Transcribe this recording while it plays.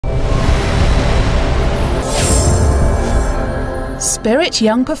Spirit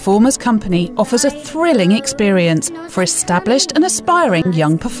Young Performers Company offers a thrilling experience for established and aspiring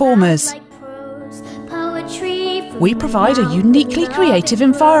young performers. We provide a uniquely creative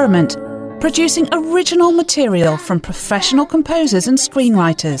environment, producing original material from professional composers and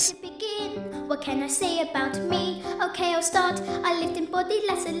screenwriters. What can I say about me? Okay, I'll start. I lived in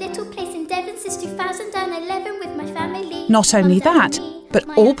Bodyless, a little place in Devon, since 2011 with my family. Not only that, but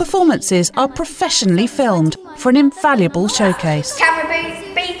all performances are professionally filmed for an invaluable showcase. Camera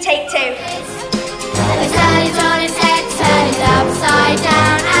B, take 2. Turn it on its head, turn it upside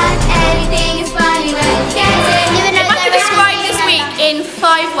down, and anything is funny when you get it. If I could describe this week in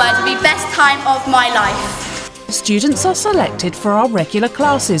 5 words, it would be best time of my life. Students are selected for our regular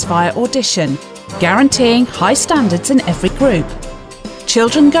classes via audition, guaranteeing high standards in every group.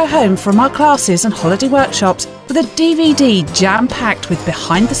 Children go home from our classes and holiday workshops with a DVD jam-packed with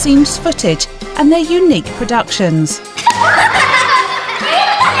behind-the-scenes footage and their unique productions.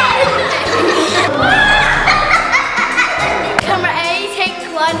 Camera A, take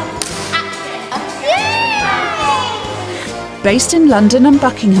 1, action. Based in London and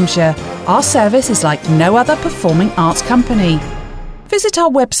Buckinghamshire, our service is like no other performing arts company. Visit our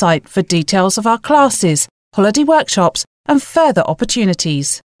website for details of our classes, holiday workshops and further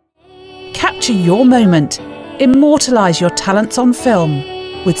opportunities. Capture your moment. Immortalise your talents on film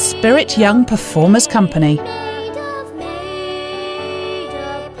with Spirit Young Performers Company.